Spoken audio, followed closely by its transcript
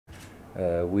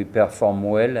we perform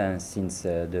well, and since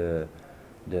the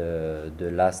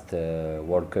last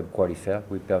World Cup qualifier,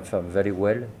 we perform very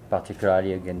well,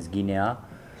 particularly against Guinea.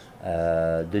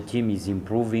 The team is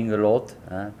improving a lot.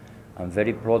 I'm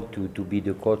very proud to be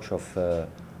the coach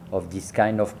of this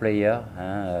kind of player.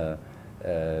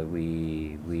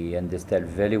 We understand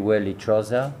very well each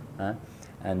other,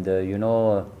 and you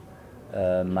know,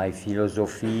 my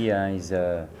philosophy is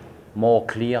more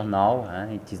clear now.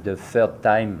 It is the third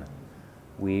time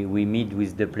we meet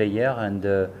with the player, and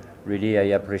really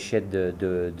I appreciate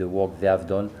the work they have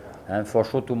done. And for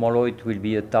sure tomorrow it will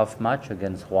be a tough match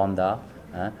against Rwanda.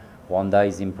 Rwanda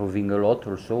is improving a lot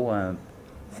also.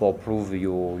 For proof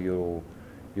your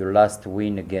last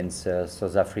win against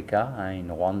South Africa in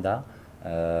Rwanda.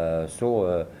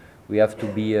 So we have to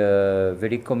be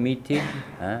very committed,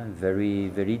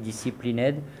 very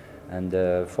disciplined, and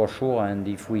for sure. And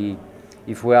if we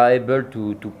are able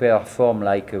to perform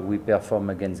like we perform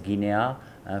against Guinea,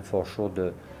 for sure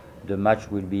the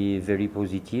match will be very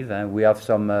positive. We have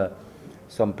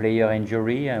some player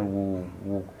injury and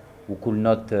who could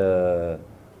not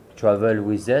travel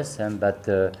with us, but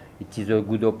it is a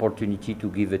good opportunity to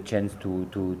give a chance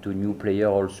to new player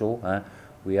also.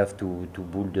 We have to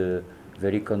build a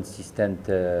very consistent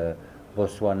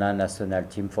Botswana national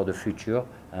team for the future.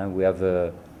 We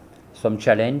have some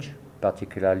challenge,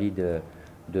 particularly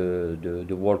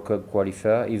the World Cup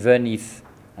qualifier, even if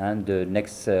the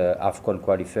next AFCON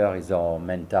qualifier is our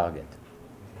main target.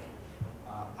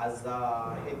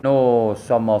 Know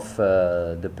some of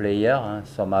the player,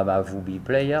 some Amavubi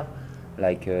player,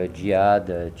 like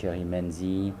Jihad, Thierry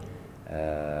Menzi,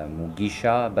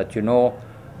 Mugisha, but you know,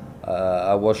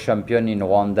 I was champion in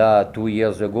Rwanda 2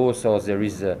 years ago, so there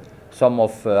is some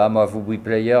of Amavubi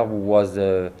player who was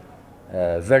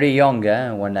very young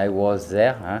when I was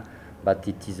there, but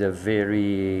it is a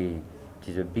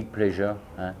big pleasure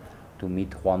to meet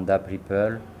Rwanda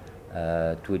people,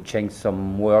 to exchange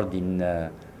some word in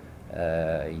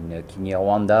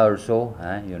Kinyarwanda also.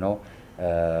 You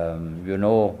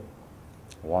know,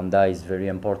 Rwanda is very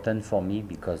important for me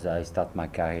because I start my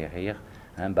career here.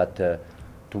 But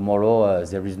tomorrow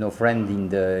there is no friend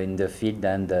in the field,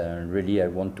 and really I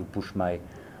want to push my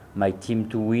team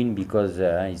to win, because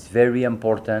it's very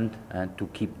important to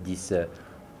keep this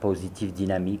positive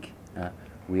dynamic.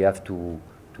 We have to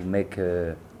make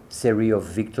a series of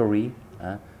victory,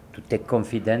 to take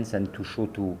confidence and to show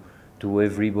to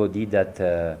everybody that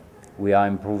we are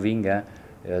improving.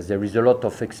 There is a lot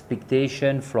of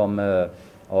expectation from our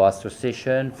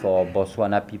association for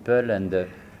Botswana people, and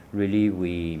really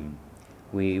we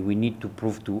need to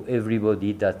prove to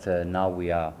everybody that now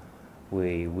we are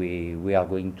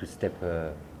going to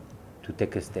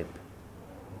take a step.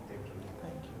 Thank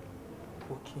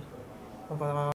you. Okay.